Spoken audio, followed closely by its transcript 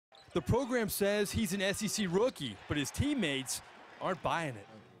The program says he's an SEC rookie, but his teammates aren't buying it.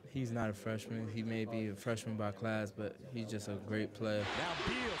 He's not a freshman. He may be a freshman by class, but he's just a great player. Now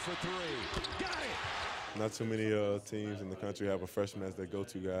Beal for three. Got it! Not too many teams in the country have a freshman as their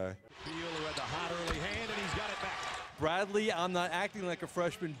go-to guy. Beal, who had the hot early hand, and he's got it back. Bradley, I'm not acting like a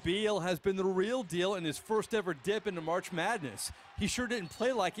freshman. Beal has been the real deal in his first ever dip into March Madness. He sure didn't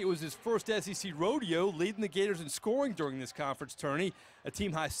play like it was his first SEC rodeo, leading the Gators in scoring during this conference tourney. A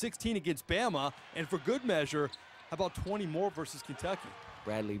team high 16 against Bama, and for good measure, how about 20 more versus Kentucky?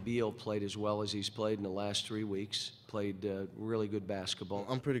 Bradley Beal played as well as he's played in the last 3 weeks, played really good basketball.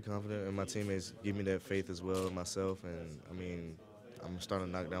 I'm pretty confident, and my teammates give me that faith as well in myself. And I mean, I'm starting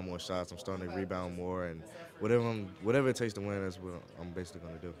to knock down more shots. I'm starting to rebound more, and whatever it takes to win, that's what I'm basically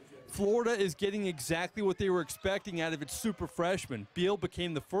going to do. Florida is getting exactly what they were expecting out of its super freshman. Beal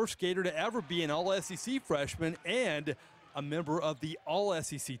became the first Gator to ever be an All-SEC freshman and a member of the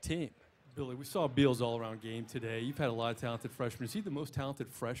All-SEC team. Billy, we saw Beal's all-around game today. You've had a lot of talented freshmen. Is he the most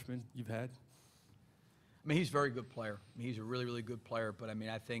talented freshman you've had? I mean, he's a very good player. I mean, he's a really, really good player. But, I mean,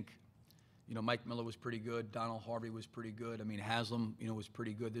 I think, you know, Mike Miller was pretty good. Donald Harvey was pretty good. I mean, Haslam, you know, was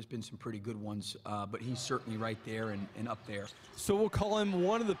pretty good. There's been some pretty good ones. But he's certainly right there and up there. So we'll call him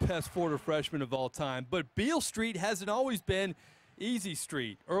one of the best Florida freshmen of all time. But Beal Street hasn't always been easy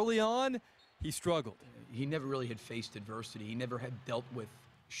street. Early on, he struggled. He never really had faced adversity. He never had dealt with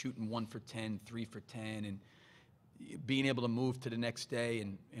shooting 1 for 10, 3 for 10, and being able to move to the next day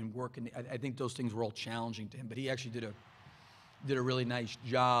and work. And I think those things were all challenging to him. But he actually did a really nice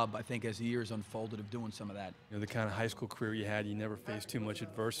job, I think, as the years unfolded, of doing some of that. You know, the kind of high school career you had, you never faced too much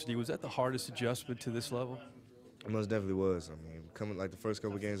adversity. Was that the hardest adjustment to this level? It most definitely was. I mean, coming like the first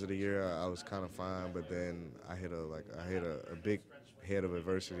couple of games of the year, I was kind of fine, but then I hit a big head of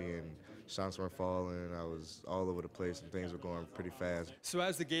adversity, and shots were falling. I was all over the place, and things were going pretty fast. So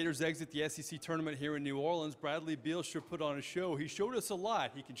as the Gators exit the SEC tournament here in New Orleans, Bradley Beal sure put on a show. He showed us a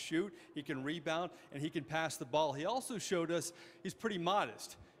lot. He can shoot, he can rebound, and he can pass the ball. He also showed us he's pretty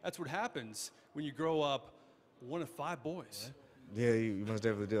modest. That's what happens when you grow up one of 5 boys. Yeah, you most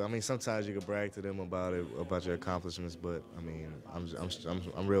definitely do. I mean, sometimes you can brag to them about it, about your accomplishments, but I mean,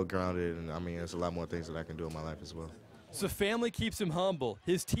 I'm real grounded, and I mean, there's a lot more things that I can do in my life as well. So family keeps him humble.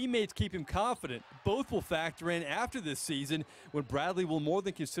 His teammates keep him confident. Both will factor in after this season when Bradley will more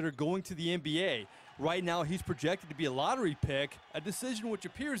than consider going to the NBA. Right now, he's projected to be a lottery pick, a decision which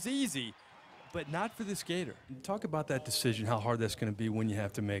appears easy, but not for this Gator. Talk about that decision, how hard that's going to be when you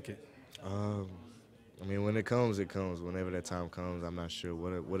have to make it. I mean, when it comes, it comes. Whenever that time comes, I'm not sure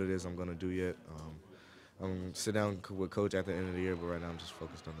what it is I'm going to do yet. I'm going to sit down with Coach at the end of the year, but right now I'm just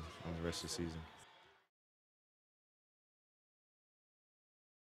focused on the rest of the season.